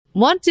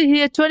Want to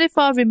hear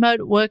 25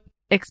 remote work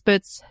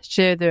experts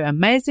share their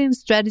amazing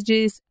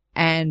strategies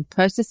and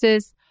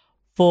processes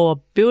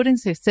for building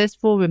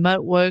successful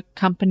remote work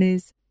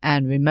companies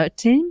and remote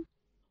team?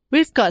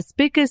 We've got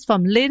speakers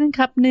from leading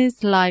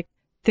companies like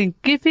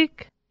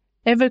Thinkific,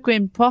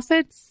 Evergreen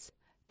Profits,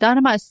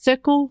 Dynamite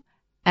Circle,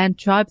 and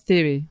Tribe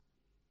Theory,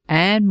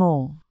 and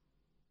more.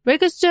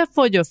 Register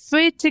for your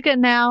free ticket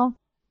now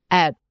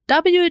at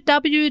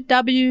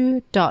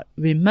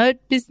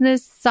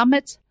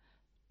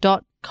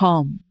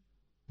www.remotebusinesssummit.com.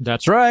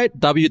 That's right,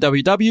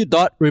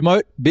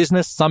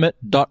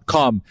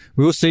 www.remotebusinesssummit.com.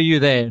 We'll see you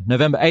there,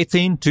 November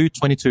 18 to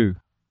 22.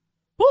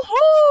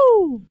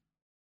 Woohoo!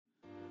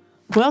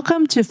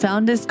 Welcome to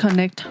Founders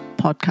Connect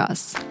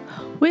podcast.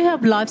 We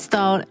help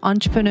lifestyle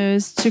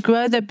entrepreneurs to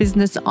grow their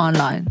business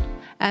online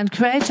and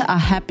create a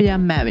happier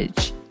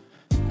marriage.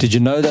 Did you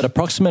know that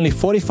approximately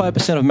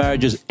 45% of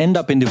marriages end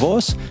up in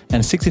divorce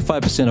and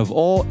 65% of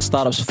all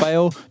startups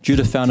fail due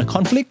to founder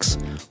conflicts?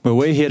 Well,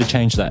 we're here to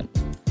change that.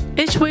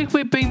 Each week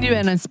we bring you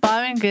an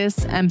inspiring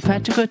guest and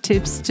practical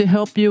tips to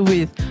help you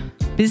with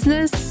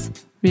business,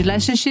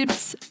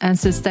 relationships, and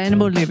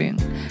sustainable living.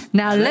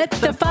 Now let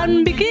the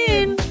fun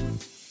begin!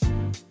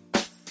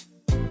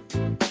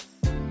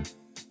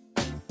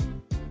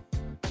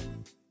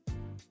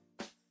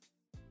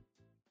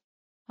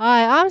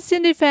 Hi, I'm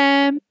Cindy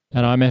Pham.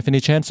 And I'm Anthony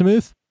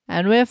Chansamuth.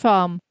 And we're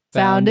from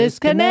Founders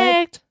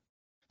Connect.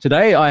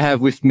 Today I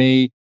have with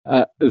me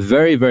a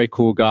very, very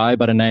cool guy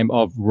by the name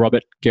of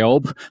Robert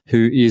Gelb,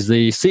 who is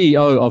the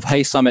CEO of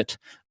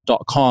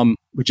HeySummit.com,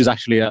 which is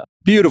actually a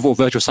beautiful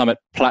virtual summit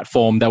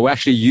platform that we're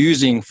actually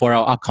using for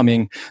our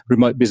upcoming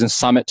Remote Business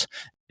Summit.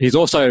 He's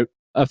also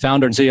a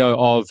founder and CEO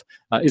of,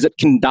 is it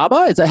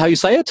Kindaba? Is that how you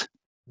say it?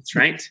 That's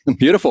right.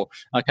 Beautiful.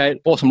 Okay,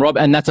 awesome, Rob.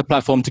 And that's a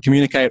platform to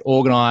communicate,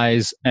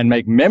 organize, and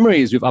make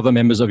memories with other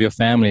members of your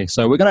family.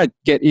 So we're going to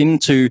get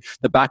into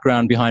the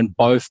background behind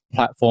both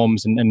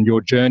platforms and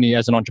your journey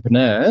as an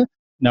entrepreneur.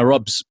 Now,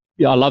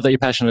 I love that you're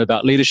passionate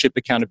about leadership,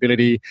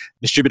 accountability,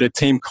 distributed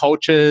team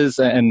cultures,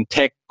 and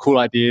tech, cool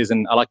ideas.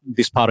 And I like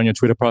this part on your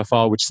Twitter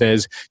profile, which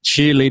says,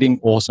 cheerleading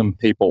awesome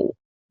people.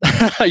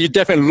 You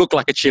definitely look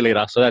like a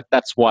cheerleader. So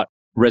that's what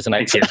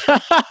resonates.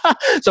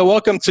 So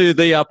welcome to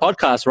the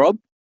podcast, Rob.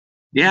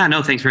 Yeah,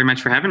 no, thanks very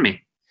much for having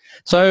me.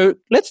 So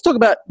let's talk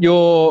about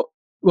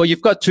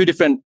you've got two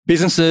different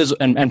businesses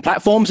and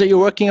platforms that you're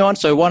working on.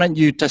 So why don't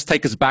you just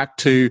take us back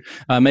to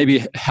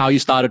maybe how you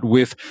started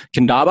with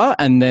Kindaba,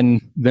 and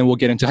then we'll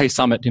get into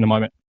HeySummit in a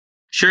moment.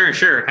 Sure.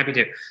 Happy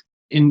to.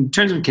 In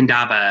terms of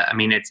Kindaba, I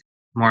mean, it's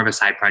more of a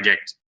side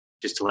project,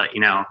 just to let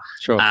you know.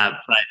 Sure. But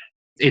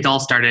it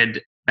all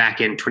started back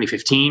in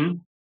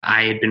 2015.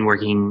 I had been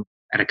working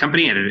at a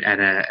company, at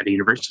a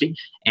university,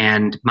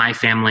 and my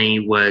family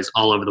was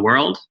all over the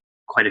world.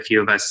 Quite a few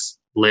of us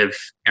live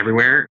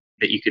everywhere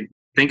that you could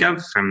think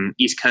of, from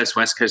East Coast,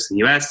 West Coast of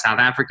the US, South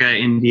Africa,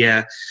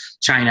 India,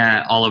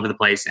 China, all over the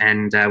place.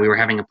 And we were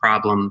having a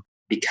problem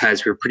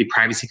because we were pretty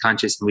privacy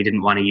conscious and we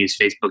didn't want to use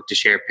Facebook to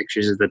share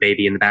pictures of the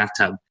baby in the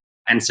bathtub.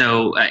 And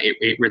so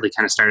it really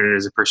kind of started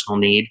as a personal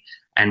need.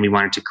 And we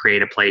wanted to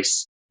create a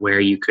place where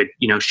you could,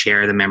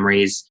 share the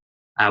memories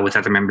with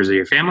other members of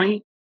your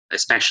family,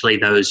 especially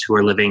those who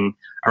are living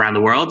around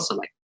the world. So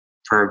like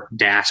for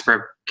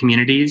diaspora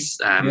communities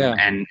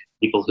and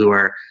people who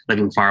are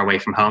living far away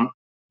from home.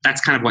 That's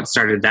kind of what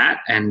started that.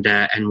 And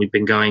we've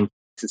been going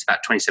since about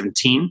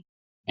 2017.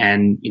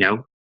 And,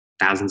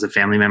 thousands of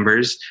family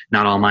members,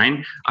 not all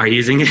mine, are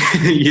using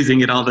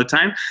it all the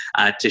time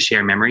to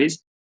share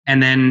memories.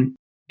 And then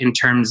in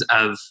terms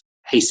of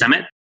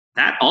HeySummit,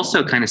 that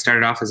also kind of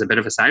started off as a bit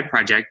of a side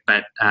project,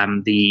 but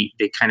the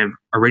kind of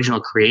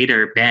original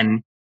creator,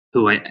 Ben,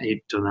 who I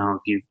don't know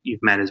if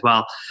you've met as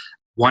well,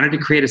 wanted to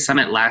create a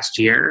summit last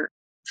year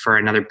for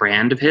another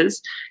brand of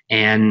his,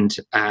 and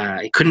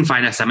he couldn't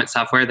find a summit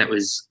software that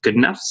was good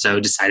enough, so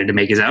decided to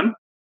make his own.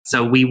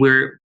 So we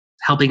were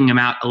helping him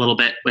out a little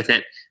bit with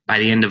it by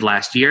the end of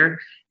last year,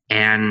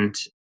 and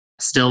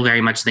still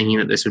very much thinking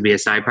that this would be a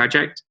side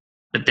project.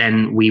 But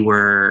then we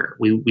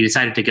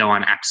decided to go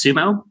on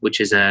AppSumo,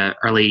 which is a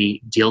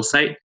early deal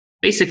site,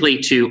 basically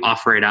to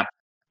offer it up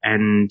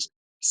and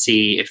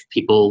see if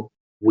people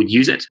would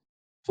use it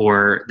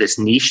for this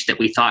niche that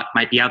we thought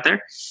might be out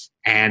there.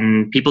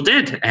 And people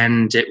did.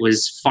 And it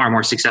was far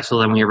more successful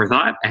than we ever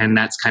thought. And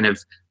that's kind of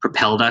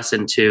propelled us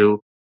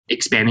into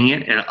expanding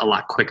it a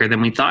lot quicker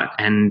than we thought.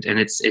 And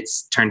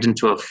it's turned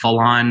into a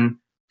full-on,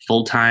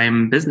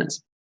 full-time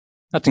business.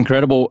 That's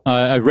incredible.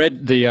 I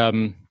read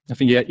I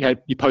think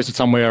you posted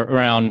somewhere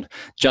around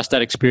just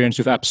that experience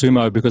with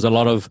AppSumo, because a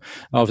lot of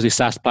obviously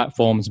SaaS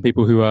platforms and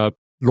people who are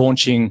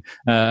launching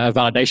a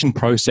validation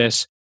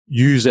process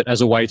use it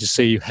as a way to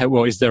see,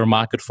 well, is there a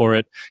market for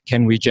it?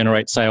 Can we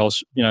generate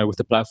sales, with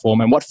the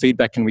platform? And what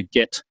feedback can we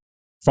get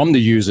from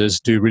the users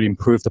to really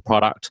improve the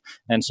product?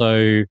 And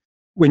so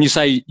when you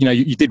say,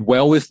 you did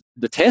well with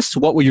the test,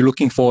 what were you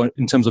looking for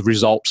in terms of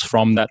results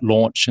from that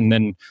launch? And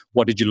then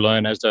what did you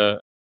learn as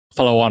the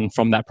follow on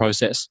from that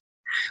process?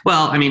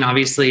 Well, I mean,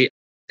 obviously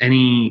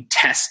any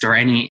test or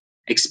any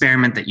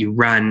experiment that you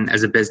run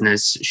as a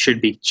business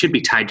should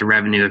be tied to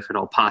revenue if at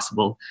all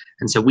possible.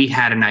 And so we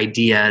had an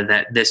idea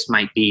that this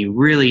might be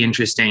really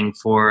interesting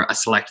for a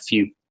select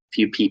few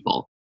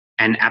people.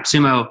 And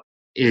AppSumo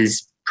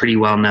is pretty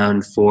well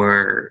known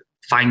for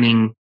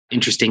finding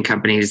interesting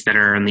companies that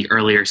are on the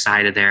earlier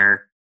side of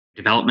their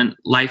development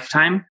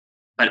lifetime,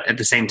 but at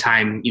the same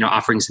time,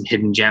 offering some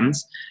hidden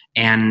gems.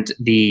 And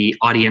the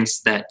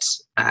audience that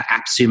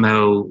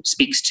AppSumo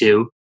speaks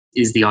to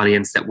is the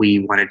audience that we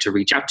wanted to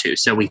reach out to.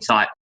 So we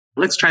thought,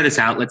 let's try this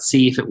out. Let's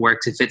see if it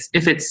works.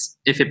 If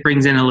it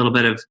brings in a little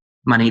bit of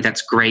money,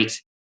 that's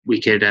great. We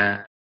could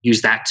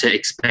use that to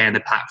expand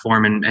the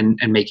platform and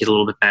make it a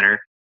little bit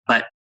better.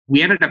 But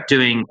we ended up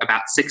doing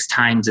about 6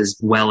 times as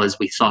well as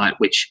we thought,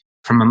 which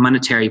from a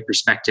monetary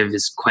perspective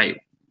is quite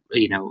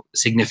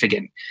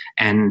significant.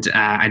 And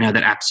I know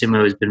that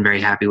AppSumo has been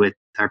very happy with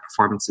our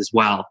performance as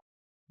well.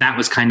 That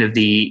was kind of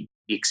the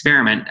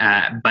experiment,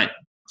 but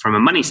from a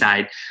money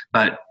side,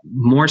 but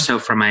more so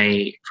from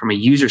a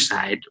user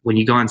side. When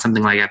you go on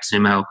something like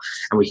AppSumo,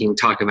 and we can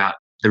talk about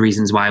the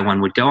reasons why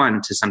one would go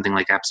on to something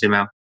like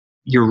AppSumo,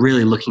 you're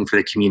really looking for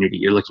the community.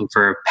 You're looking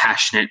for a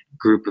passionate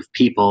group of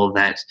people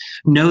that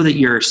know that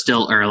you're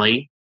still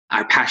early,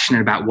 are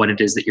passionate about what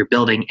it is that you're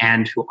building,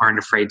 and who aren't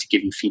afraid to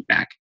give you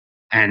feedback.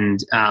 And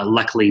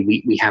luckily,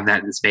 we have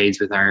that in spades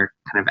with our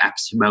kind of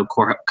AppSumo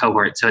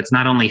cohort. So it's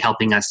not only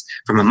helping us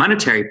from a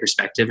monetary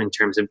perspective in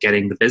terms of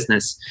getting the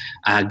business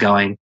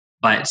going,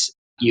 but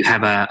you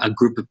have a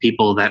group of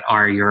people that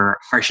are your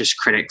harshest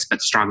critics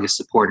but strongest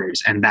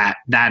supporters. And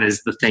that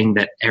is the thing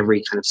that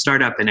every kind of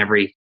startup and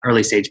every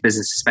early stage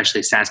business,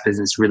 especially a SaaS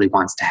business, really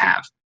wants to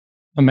have.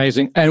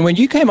 Amazing. And when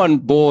you came on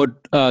board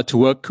to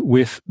work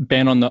with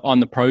Ben on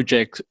the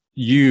project,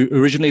 were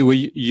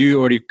you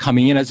already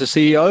coming in as a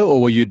CEO,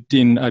 or were you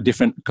in a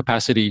different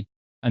capacity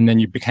and then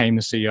you became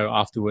the CEO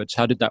afterwards?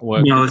 How did that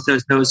work? No, so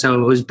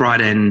it was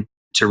brought in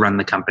to run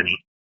the company.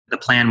 The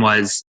plan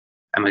was,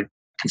 I'm a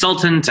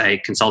consultant. I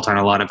consult on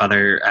a lot of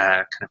other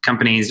kind of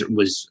companies.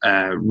 Was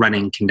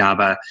running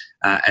Kindaba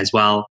as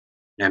well.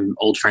 I'm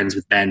old friends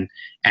with Ben,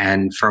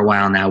 and for a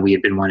while now we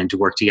had been wanting to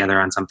work together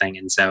on something,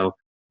 and so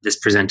this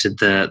presented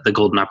the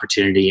golden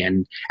opportunity.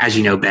 And as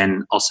you know,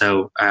 Ben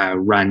also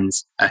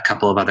runs a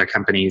couple of other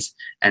companies.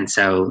 And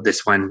so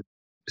this one,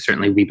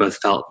 certainly we both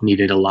felt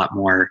needed a lot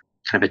more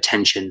kind of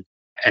attention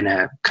and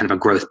a kind of a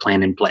growth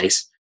plan in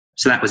place.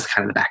 So that was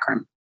kind of the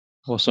background.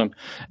 Awesome.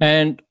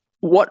 And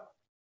what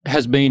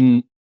has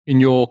been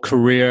in your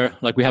career,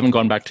 like we haven't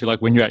gone back to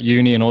like when you're at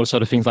uni and all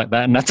sort of things like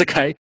that, and that's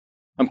okay.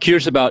 I'm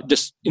curious about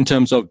just in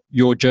terms of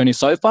your journey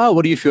so far,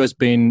 what do you feel has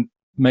been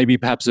maybe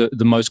perhaps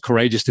the most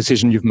courageous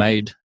decision you've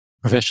made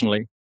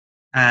professionally?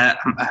 I'm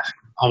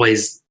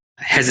always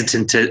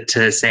hesitant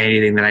to say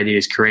anything that I do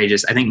is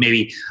courageous. I think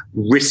maybe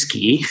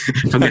risky,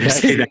 if I'm going to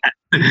say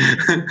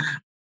that.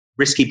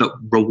 Risky but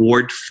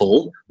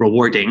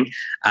rewarding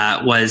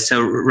was,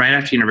 so right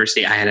after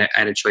university, I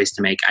had a choice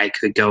to make. I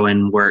could go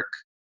and work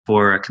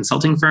for a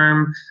consulting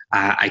firm.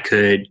 I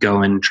could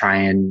go and try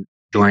and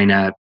join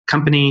a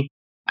company.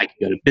 I could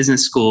go to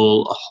business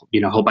school,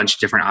 a whole bunch of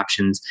different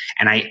options.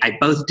 And I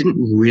both didn't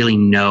really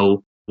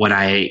know what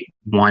I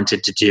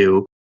wanted to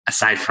do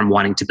aside from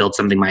wanting to build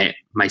something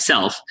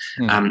myself.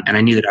 And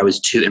I knew that I was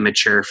too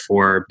immature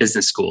for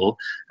business school.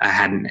 I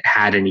hadn't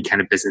had any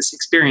kind of business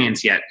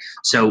experience yet.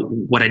 So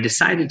what I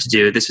decided to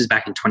do, this was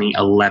back in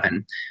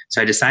 2011.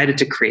 So I decided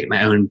to create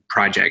my own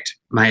project,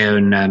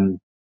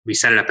 we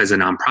set it up as a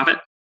nonprofit.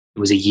 It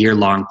was a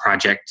year-long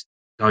project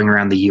going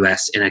around the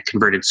US in a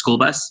converted school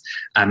bus,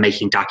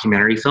 making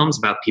documentary films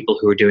about people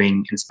who were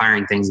doing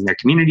inspiring things in their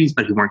communities,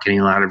 but who weren't getting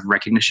a lot of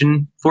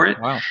recognition for it.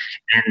 Wow.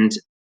 And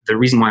the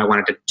reason why I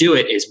wanted to do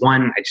it is,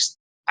 one,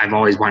 I've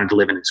always wanted to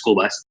live in a school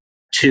bus.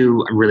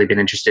 2, I've really been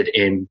interested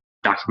in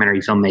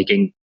documentary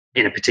filmmaking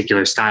in a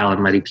particular style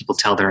and letting people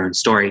tell their own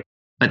story.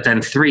 But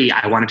then 3,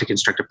 I wanted to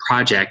construct a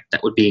project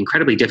that would be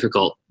incredibly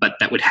difficult, but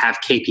that would have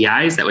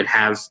KPIs, that would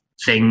have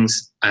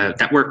things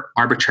that were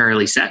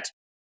arbitrarily set,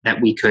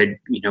 that we could,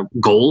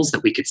 goals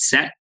that we could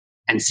set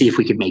and see if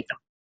we could make them.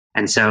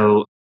 And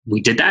so we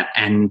did that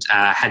and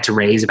had to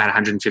raise about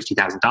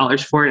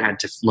 $150,000 for it. I had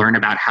to learn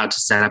about how to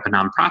set up a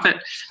nonprofit,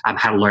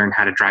 how to learn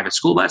how to drive a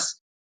school bus.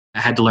 I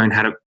had to learn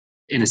how to,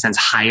 in a sense,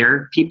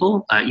 hire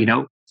people.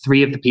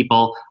 3 of the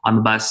people on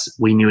the bus,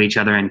 we knew each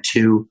other, and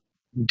 2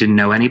 didn't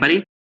know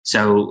anybody.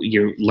 So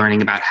you're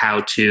learning about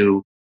how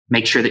to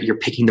make sure that you're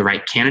picking the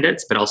right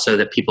candidates, but also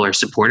that people are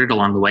supported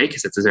along the way,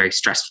 because it's a very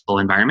stressful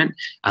environment,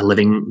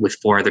 living with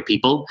 4 other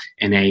people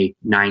in a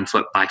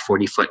 9-foot by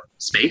 40-foot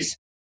space,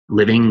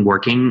 living,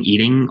 working,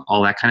 eating,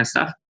 all that kind of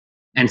stuff.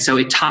 And so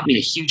it taught me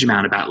a huge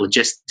amount about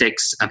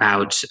logistics,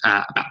 about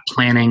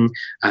planning,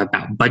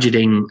 about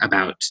budgeting,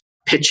 about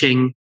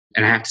pitching.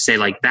 And I have to say,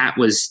 that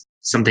was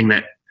something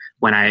that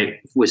when I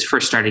was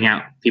first starting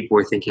out, people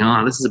were thinking,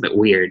 oh, this is a bit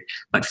weird.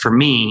 But for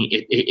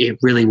me, it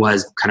really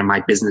was kind of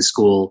my business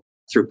school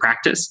through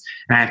practice.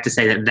 And I have to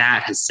say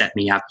that has set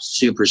me up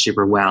super,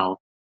 super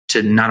well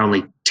to not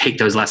only take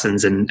those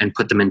lessons and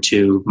put them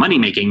into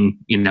money-making,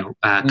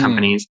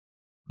 companies,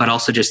 but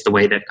also just the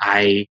way that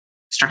I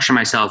structure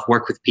myself,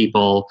 work with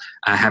people,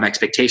 have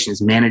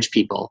expectations, manage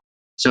people.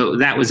 So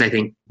that was, I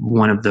think,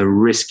 one of the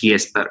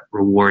riskiest but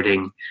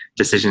rewarding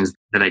decisions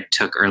that I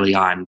took early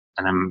on,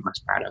 and I'm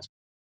most proud of.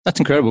 That's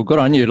incredible. Good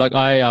on you. Like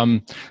I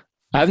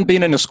haven't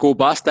been in a school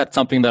bus. That's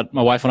something that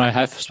my wife and I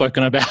have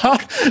spoken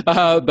about.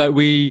 But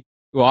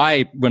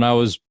when I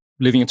was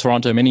living in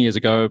Toronto many years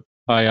ago,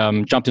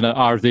 I jumped in an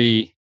RV,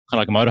 kind of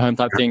like a motorhome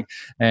type thing.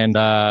 And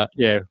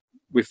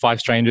with 5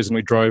 strangers, and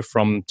we drove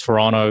from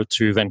Toronto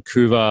to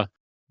Vancouver.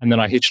 And then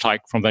I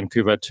hitchhiked from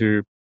Vancouver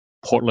to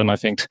Portland, I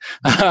think.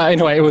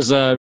 Anyway, it was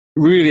a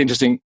really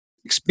interesting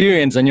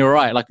experience. And you're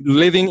right, like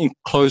living in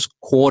close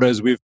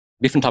quarters with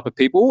different type of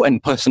people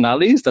and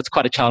personalities, that's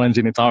quite a challenge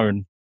in its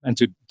own. And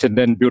to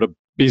then build a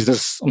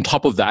business on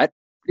top of that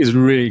is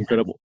really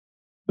incredible.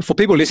 For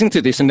people listening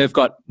to this and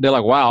they're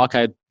like, wow,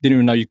 okay, I didn't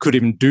even know you could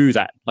even do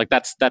that. Like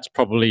that's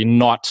probably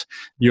not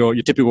your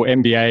typical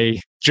MBA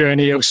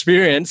journey or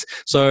experience.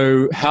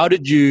 So how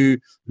did you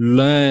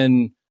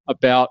learn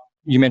about,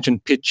 you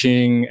mentioned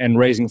pitching and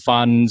raising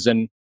funds,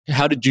 and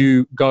how did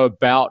you go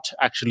about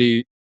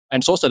actually,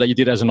 and it's also that you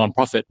did as a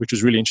nonprofit, which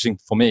was really interesting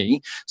for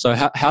me. So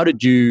how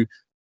did you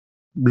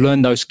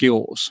learn those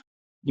skills?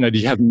 Did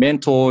you have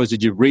mentors?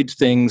 Did you read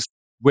things?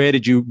 Where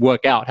did you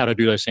work out how to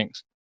do those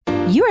things?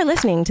 You are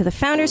listening to the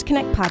Founders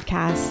Connect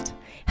podcast,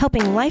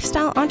 helping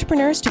lifestyle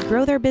entrepreneurs to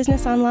grow their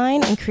business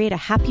online and create a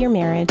happier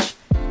marriage.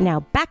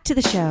 Now back to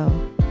the show.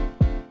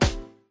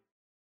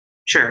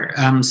 Sure.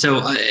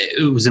 So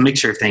it was a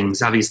mixture of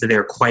things. Obviously,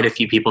 there are quite a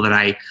few people that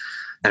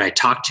I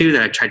talked to,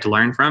 that I tried to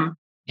learn from.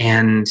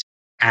 And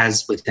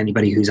as with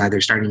anybody who's either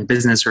starting a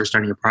business or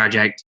starting a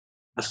project,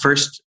 the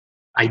first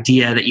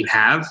idea that you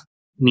have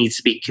needs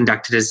to be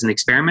conducted as an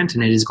experiment,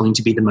 and it is going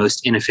to be the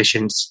most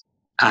inefficient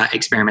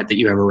experiment that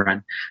you ever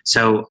run.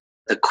 So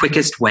the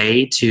quickest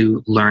way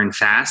to learn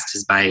fast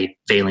is by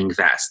failing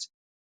fast.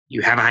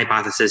 You have a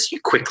hypothesis, you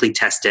quickly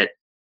test it.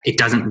 It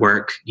doesn't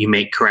work. You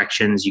make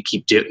corrections. You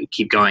keep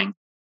going.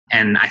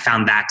 And I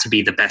found that to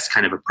be the best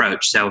kind of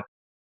approach. So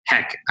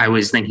heck, I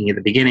was thinking at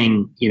the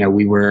beginning,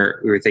 we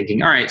were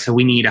thinking, all right, so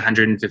we need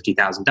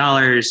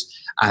 $150,000.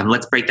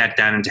 Let's break that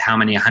down into how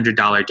many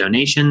 $100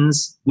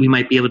 donations we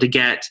might be able to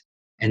get.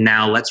 And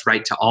now let's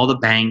write to all the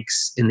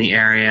banks in the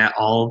area,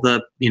 all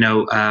the,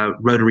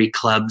 Rotary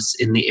clubs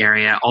in the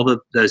area,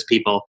 those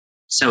people.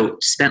 So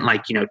spent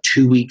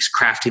 2 weeks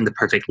crafting the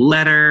perfect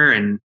letter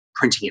and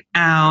printing it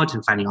out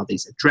and finding all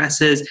these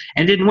addresses,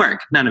 and it didn't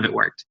work. None of it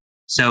worked.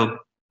 So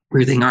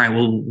we were thinking, all right,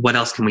 well, what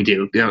else can we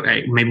do?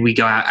 Maybe we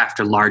go out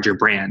after larger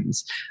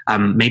brands.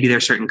 Maybe there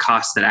are certain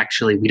costs that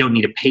actually we don't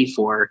need to pay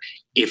for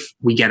if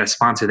we get a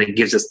sponsor that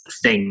gives us the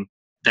thing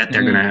that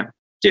they're going to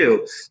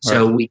do.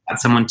 So we got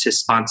someone to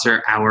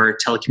sponsor our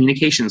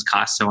telecommunications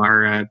costs, so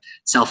our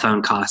cell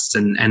phone costs,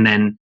 and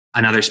then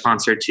another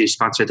sponsor to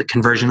sponsor the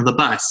conversion of the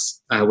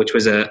bus, which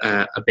was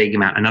a big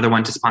amount. Another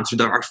one to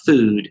sponsor our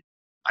food.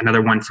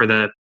 Another one for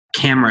the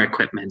camera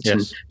equipment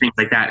and things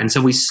like that. And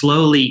so we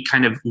slowly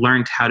kind of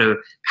learned how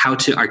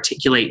to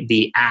articulate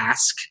the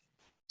ask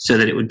so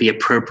that it would be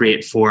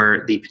appropriate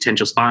for the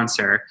potential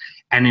sponsor.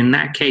 And in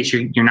that case,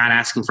 you're not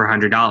asking for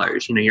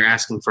 $100. You're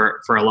asking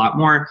for a lot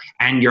more,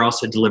 and you're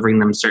also delivering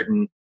them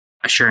certain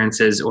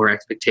assurances or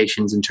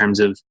expectations in terms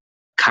of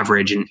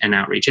coverage and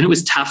outreach. And it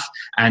was tough.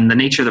 And the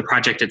nature of the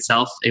project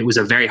itself, it was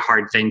a very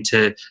hard thing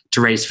to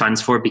raise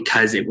funds for,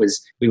 because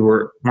we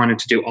wanted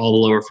to do all the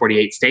lower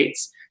 48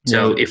 states.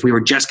 So if we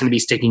were just going to be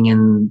sticking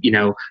in,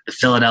 the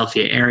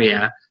Philadelphia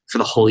area for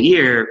the whole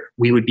year,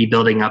 we would be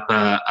building up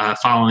a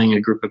following,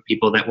 a group of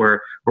people that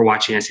were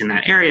watching us in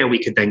that area.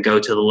 We could then go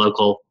to the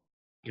local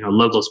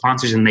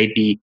sponsors, and they'd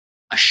be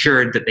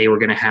assured that they were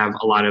going to have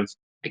a lot of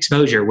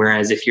exposure.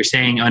 Whereas if you're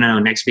saying, oh no,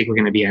 next week we're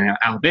going to be in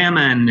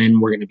Alabama, and then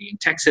we're going to be in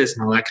Texas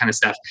and all that kind of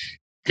stuff,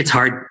 it's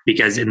hard,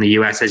 because in the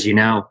US, as you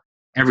know,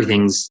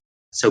 everything's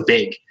so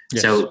big.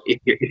 Yes. So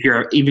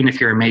even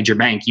if you're a major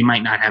bank, you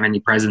might not have any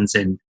presence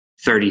in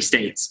 30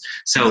 states.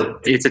 So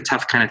it's a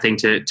tough kind of thing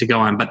to go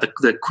on. But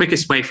the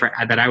quickest way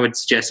that I would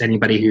suggest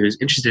anybody who's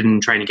interested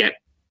in trying to get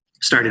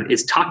started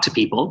is talk to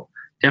people.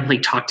 Definitely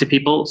talk to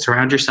people.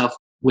 Surround yourself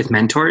with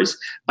mentors,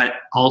 but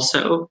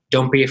also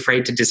don't be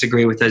afraid to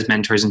disagree with those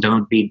mentors, and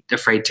don't be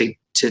afraid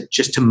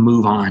to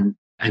move on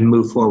and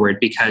move forward,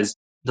 because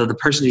the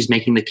person who's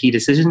making the key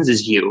decisions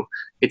is you.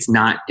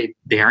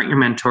 They aren't your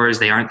mentors.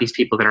 They aren't these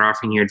people that are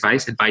offering you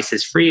advice. Advice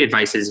is free.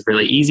 Advice is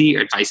really easy.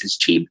 Advice is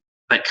cheap.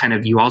 But kind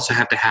of you also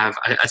have to have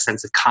a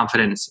sense of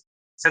confidence,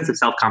 sense of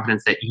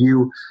self-confidence that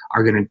you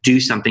are going to do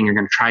something, you're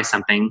going to try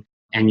something,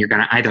 and you're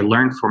going to either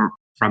learn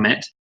from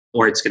it,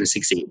 or it's going to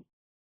succeed.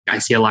 I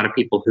see a lot of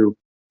people who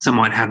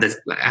somewhat have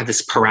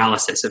this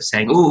paralysis of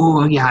saying,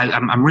 oh yeah,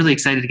 I'm really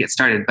excited to get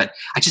started, but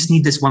I just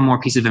need this one more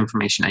piece of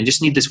information. I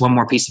just need this one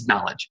more piece of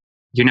knowledge.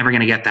 You're never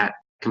going to get that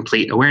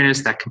complete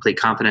awareness, that complete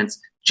confidence.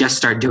 Just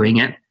start doing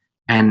it.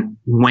 And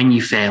when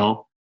you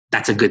fail,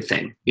 that's a good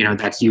thing.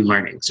 That's you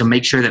learning. So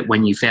make sure that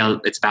when you fail,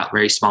 it's about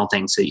very small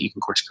things so that you can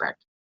course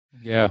correct.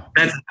 Yeah.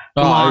 That's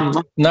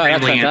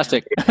that's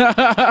fantastic.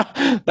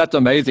 That's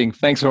amazing.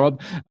 Thanks,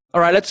 Rob. All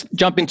right, let's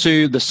jump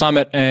into the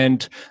summit.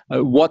 And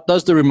what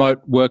does the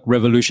remote work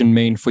revolution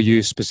mean for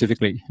you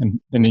specifically and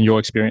in your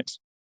experience?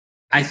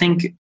 I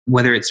think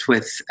whether it's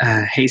with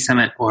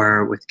HeySummit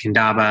or with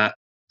Kendaba,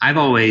 I've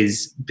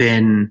always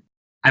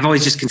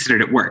just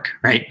considered it work,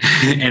 right?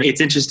 And it's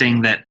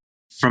interesting that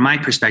from my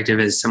perspective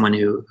as someone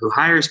who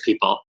hires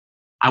people,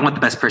 I want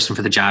the best person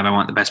for the job. I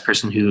want the best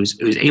person who's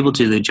able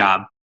to do the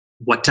job.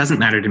 What doesn't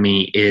matter to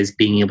me is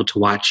being able to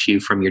watch you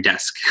from your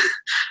desk,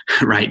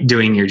 right?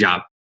 Doing your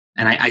job.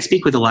 And I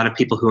speak with a lot of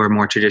people who are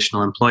more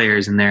traditional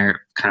employers, and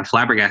they're kind of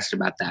flabbergasted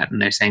about that.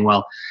 And they're saying,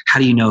 well, how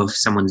do you know if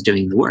someone's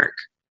doing the work?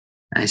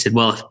 And I said,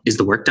 well, is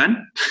the work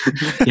done?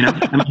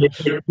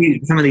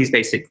 Some of these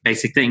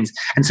basic things.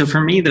 And so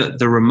for me,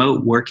 the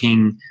remote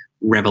working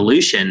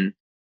revolution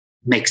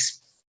makes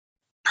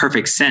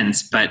perfect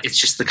sense, but it's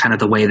just the kind of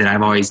the way that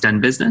I've always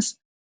done business.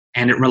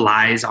 And it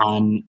relies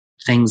on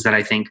things that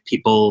I think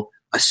people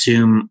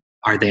assume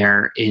are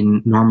there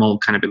in normal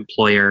kind of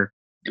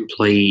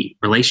employee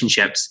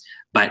relationships,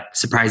 but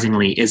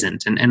surprisingly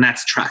isn't. And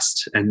that's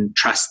trust, and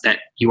trust that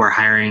you are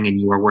hiring and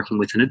you are working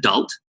with an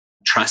adult,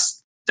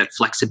 trust that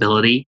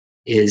flexibility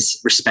is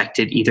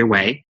respected either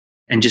way,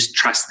 and just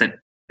trust that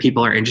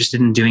people are interested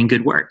in doing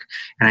good work.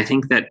 And I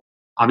think that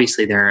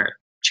obviously there are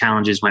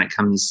challenges when it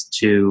comes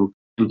to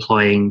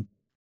employing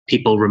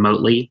people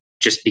remotely,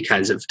 just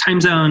because of time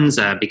zones,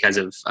 because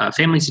of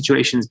family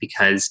situations,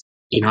 because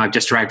I've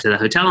just arrived to the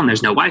hotel and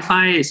there's no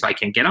Wi-Fi, so I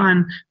can't get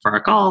on for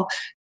our call.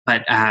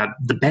 But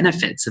the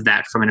benefits of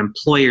that from an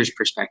employer's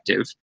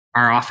perspective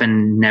are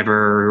often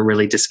never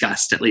really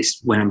discussed, at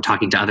least when I'm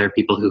talking to other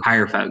people who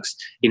hire folks.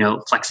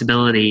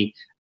 Flexibility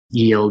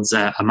yields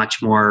a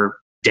much more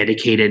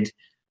dedicated,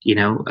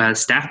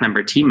 staff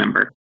member, team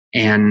member.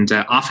 And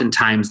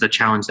oftentimes the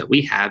challenge that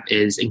we have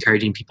is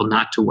encouraging people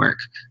not to work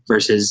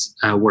versus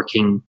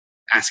asking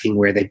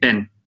where they've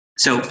been.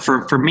 So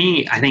for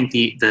me, I think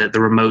the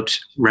remote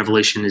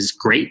revolution is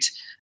great,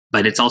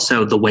 but it's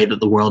also the way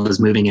that the world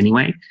is moving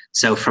anyway.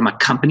 So from a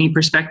company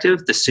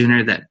perspective, the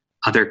sooner that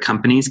other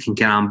companies can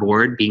get on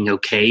board being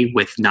okay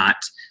with not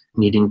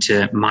needing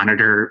to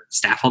monitor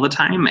staff all the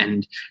time.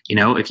 And,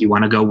 if you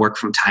want to go work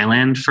from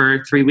Thailand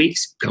for 3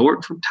 weeks, go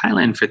work from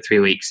Thailand for 3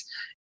 weeks.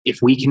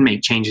 If we can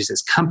make changes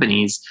as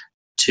companies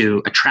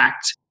to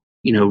attract,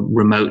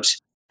 remote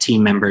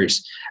team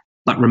members,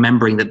 but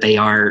remembering that they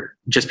are,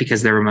 just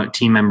because they're remote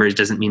team members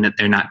doesn't mean that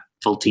they're not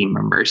full team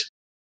members.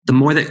 The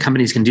more that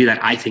companies can do that,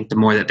 I think the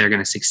more that they're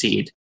going to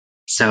succeed.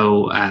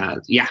 So,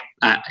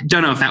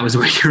 don't know if that was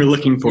what you were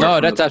looking for. No,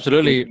 that's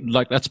absolutely,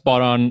 that's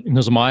spot on in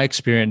terms of my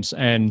experience.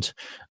 And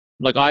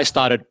I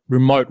started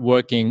remote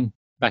working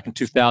back in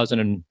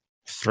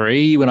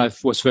 2003 when I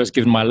was first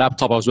given my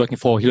laptop. I was working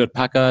for Hewlett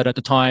Packard at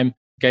the time,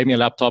 gave me a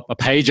laptop, a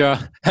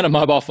pager, and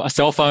a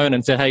cell phone,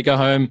 and said, hey, go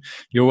home.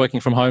 You're working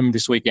from home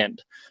this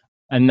weekend.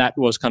 And that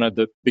was kind of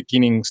the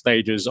beginning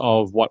stages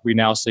of what we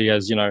now see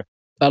as,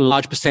 a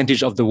large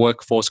percentage of the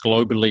workforce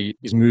globally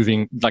is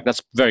moving.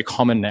 That's very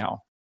common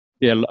now.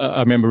 Yeah, I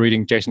remember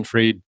reading Jason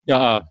Fried.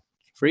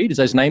 Fried, is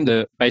that his name?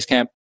 The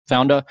Basecamp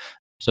founder.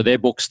 So their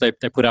books they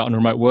put out on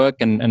remote work,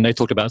 and they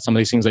talked about some of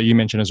these things that you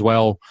mentioned as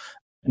well,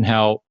 and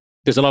how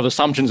there's a lot of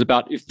assumptions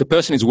about if the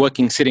person is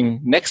working sitting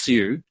next to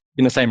you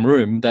in the same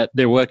room that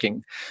they're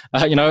working,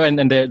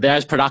 and they're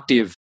as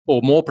productive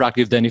or more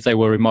productive than if they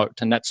were remote.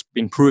 And that's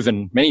been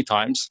proven many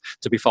times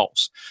to be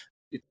false.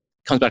 It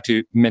comes back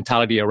to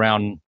mentality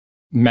around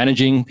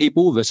managing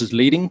people versus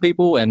leading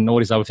people and all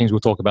these other things we'll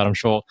talk about, I'm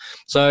sure.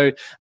 So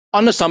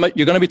on the summit,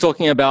 you're going to be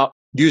talking about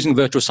using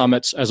virtual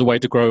summits as a way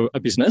to grow a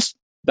business.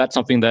 That's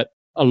something that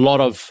a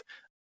lot of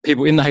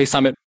people in the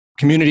HeySummit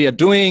community are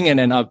doing.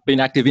 And I've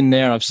been active in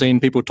there. I've seen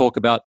people talk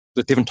about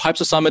the different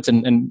types of summits,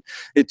 and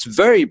it's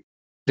very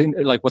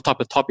what type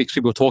of topics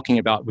people are talking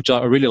about, which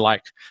I really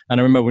like.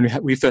 And I remember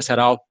when we first had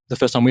the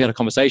first time we had a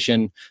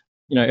conversation,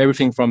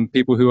 everything from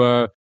people who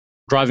are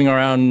driving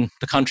around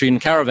the country in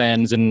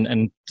caravans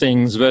and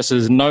things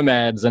versus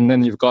nomads. And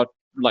then you've got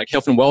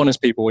health and wellness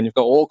people, and you've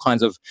got all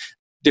kinds of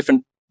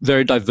different,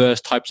 very diverse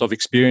types of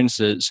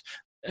experiences,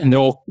 and they're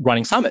all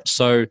running summits.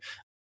 So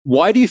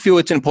why do you feel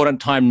it's an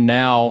important time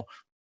now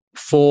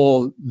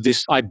for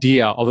this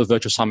idea of a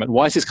virtual summit?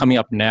 Why is this coming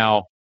up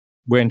now?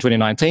 We're in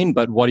 2019,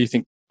 but what do you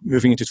think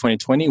moving into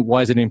 2020?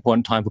 Why is it an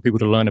important time for people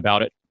to learn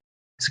about it?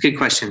 It's a good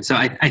question. So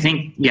I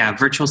think,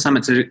 virtual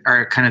summits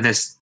are kind of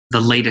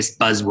the latest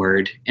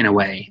buzzword in a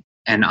way.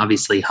 And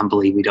obviously,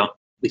 humbly, we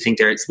think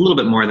it's a little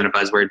bit more than a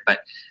buzzword, but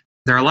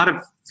there are a lot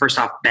of, first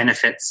off,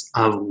 benefits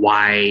of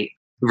why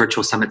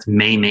virtual summits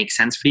may make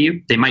sense for you.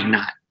 They might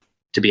not,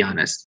 to be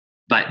honest,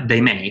 but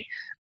they may.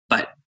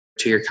 But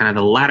to your kind of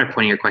the latter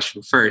point of your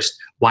question first,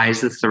 why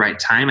is this the right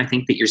time? I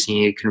think that you're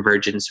seeing a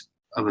convergence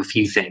of a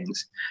few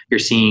things. You're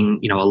seeing,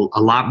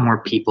 a lot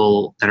more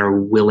people that are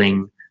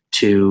willing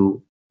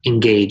to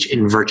engage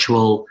in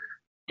virtual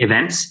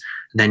events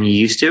than you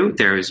used to.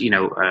 There's,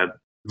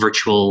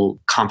 virtual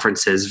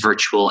conferences,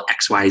 virtual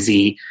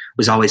XYZ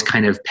was always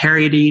kind of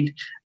parodied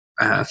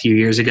a few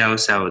years ago.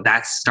 So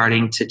that's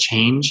starting to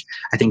change.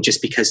 I think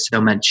just because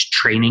so much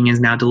training is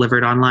now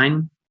delivered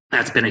online,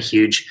 That's been a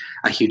huge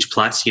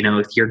plus.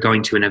 If you're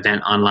going to an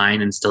event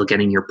online and still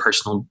getting your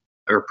personal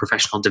or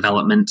professional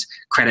development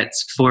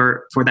credits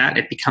for that,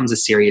 it becomes a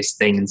serious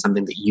thing and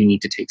something that you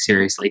need to take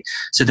seriously.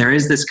 So there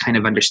is this kind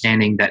of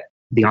understanding that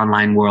the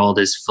online world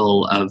is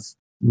full of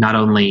not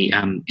only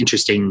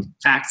interesting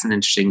facts and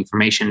interesting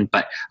information,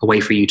 but a way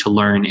for you to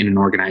learn in an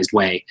organized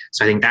way.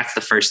 So I think that's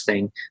the first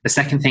thing. The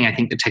second thing, I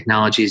think the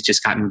technology has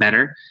just gotten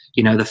better.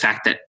 The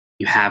fact that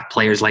you have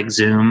players like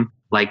Zoom,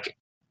 like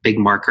Big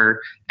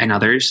Marker and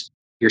others,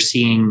 you're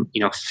seeing,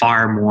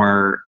 far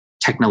more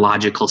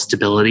technological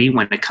stability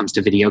when it comes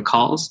to video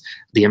calls.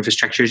 The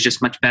infrastructure is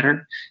just much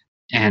better.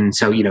 And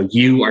so,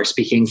 you are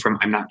speaking from,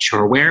 I'm not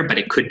sure where, but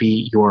it could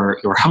be your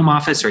home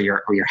office or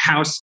your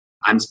house.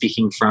 I'm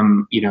speaking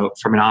from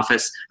an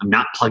office. I'm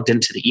not plugged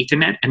into the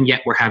Ethernet, and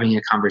yet we're having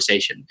a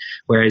conversation.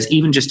 Whereas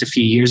even just a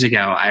few years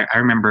ago, I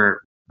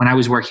remember when I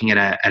was working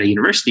at a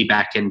university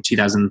back in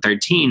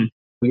 2013,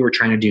 we were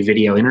trying to do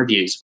video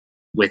interviews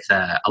with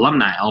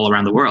alumni all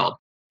around the world.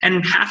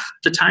 And half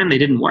the time they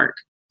didn't work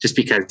just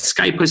because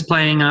Skype was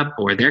playing up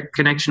or their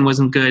connection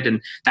wasn't good, and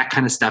that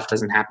kind of stuff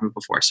doesn't happen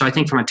before. So I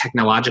think from a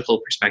technological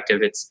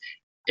perspective,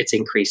 it's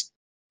increased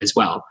as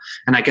well.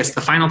 And I guess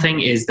the final thing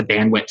is the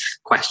bandwidth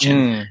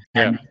question.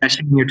 And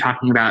especially when you're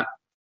talking about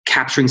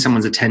capturing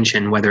someone's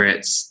attention, whether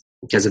it's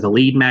because of a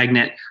lead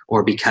magnet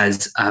or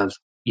because of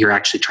you're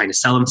actually trying to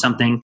sell them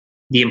something,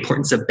 the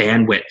importance of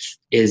bandwidth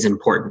is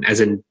important,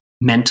 as in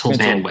mental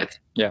bandwidth.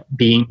 Yeah.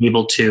 Being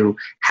able to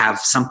have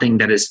something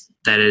that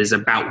is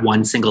about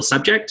one single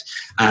subject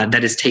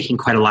that is taking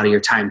quite a lot of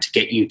your time to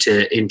get you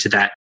into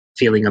that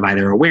feeling of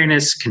either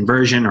awareness,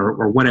 conversion,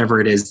 or whatever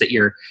it is that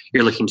you're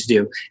looking to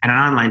do. And an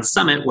online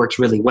summit works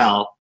really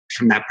well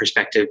from that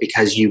perspective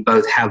because you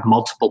both have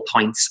multiple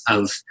points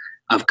of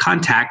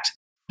contact,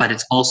 but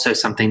it's also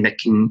something that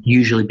can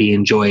usually be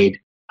enjoyed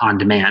on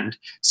demand.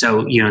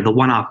 So, the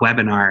one-off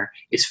webinar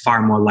is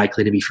far more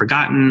likely to be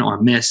forgotten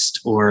or missed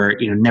or,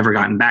 never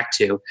gotten back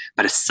to.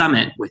 But a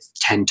summit with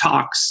 10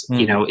 talks,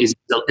 is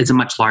a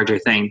much larger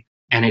thing.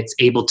 And it's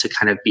able to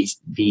kind of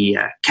be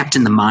kept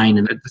in the mind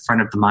and at the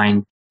front of the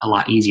mind a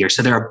lot easier.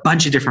 So there are a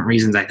bunch of different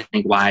reasons, I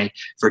think, why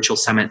virtual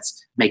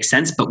summits make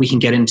sense, but we can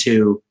get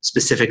into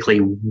specifically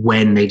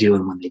when they do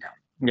and when they don't.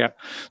 Yeah.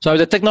 So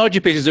the technology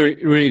piece is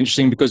really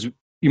interesting because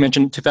you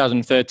mentioned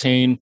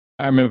 2013.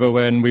 I remember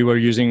when we were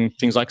using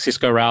things like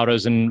Cisco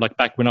routers and like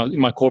back when I was in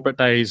my corporate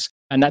days,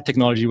 and that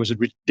technology was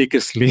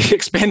ridiculously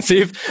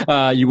expensive.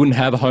 You wouldn't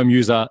have a home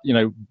user,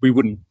 we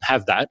wouldn't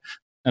have that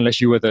unless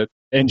you were the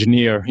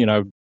engineer,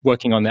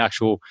 working on the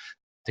actual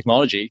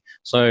technology.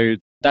 So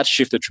that's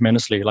shifted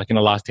tremendously, like in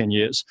the last 10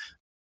 years.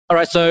 All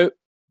right. So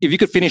if you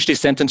could finish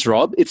this sentence,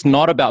 Rob, it's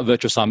not about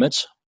virtual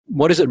summits.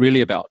 What is it really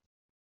about?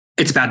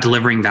 It's about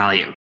delivering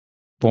value.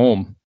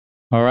 Boom.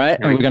 All right.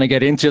 And we're going to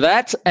get into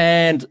that.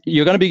 And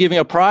you're going to be giving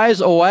a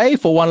prize away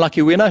for one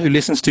lucky winner who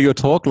listens to your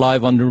talk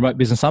live on the Remote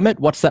Business Summit.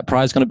 What's that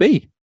prize going to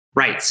be?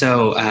 Right.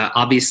 So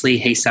obviously,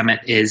 HeySummit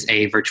is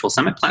a virtual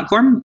summit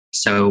platform.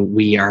 So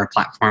we are a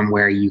platform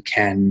where you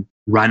can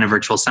run a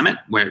virtual summit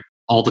where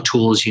all the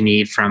tools you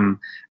need from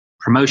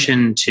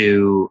promotion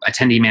to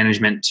attendee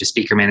management to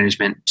speaker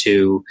management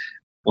to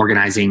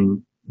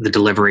organizing the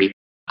delivery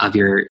of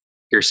your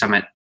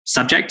summit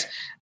subject.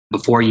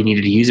 Before you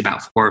needed to use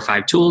about 4 or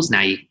 5 tools.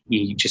 Now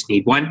you just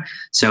need one.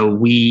 So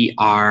we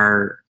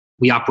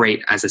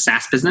operate as a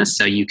SaaS business.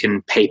 So you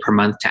can pay per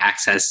month to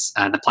access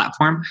the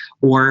platform,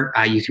 or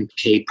you can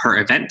pay per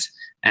event.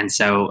 And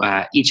so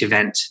each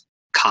event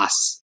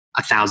costs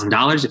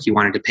 $1,000 if you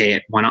wanted to pay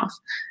it one off.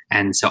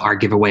 And so our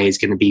giveaway is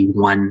going to be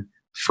one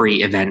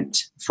free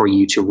event for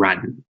you to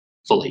run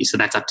fully. So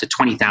that's up to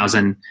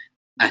 20,000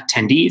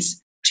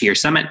 attendees to your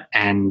summit,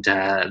 and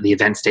the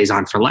event stays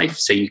on for life.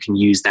 So you can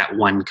use that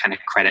one kind of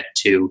credit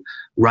to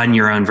run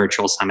your own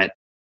virtual summit,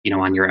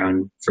 on your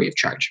own, free of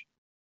charge.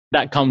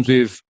 That comes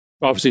with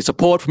obviously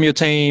support from your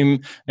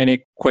team.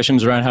 Any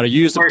questions around how to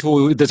use the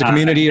tool? There's a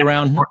community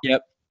around.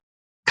 Yep.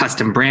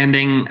 Custom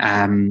branding.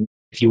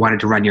 If you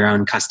wanted to run your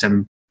own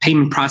custom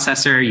payment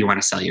processor, you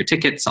want to sell your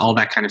tickets, all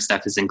that kind of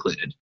stuff is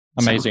included.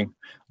 Amazing.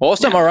 So,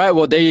 awesome. Yeah. All right.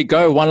 Well, there you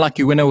go. One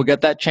lucky winner will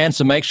get that chance.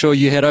 So make sure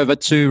you head over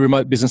to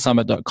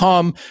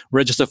remotebusinesssummit.com,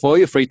 register for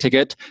your free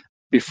ticket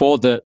before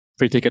the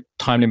free ticket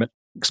time limit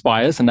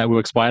expires, and that will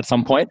expire at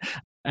some point.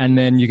 And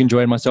then you can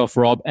join myself,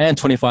 Rob, and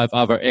 25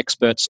 other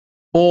experts,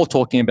 all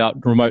talking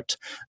about remote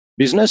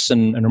business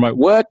and remote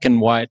work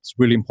and why it's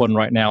really important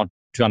right now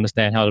to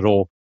understand how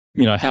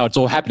it's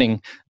all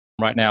happening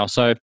right now.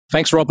 So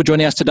thanks, Rob, for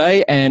joining us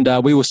today, and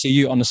we will see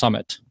you on the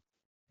summit.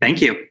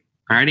 Thank you.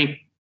 Alrighty.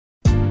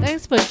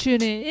 Thanks for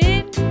tuning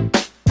in,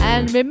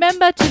 and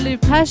remember to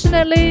live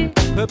passionately,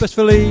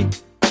 purposefully,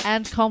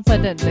 and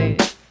confidently.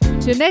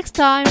 Till next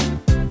time.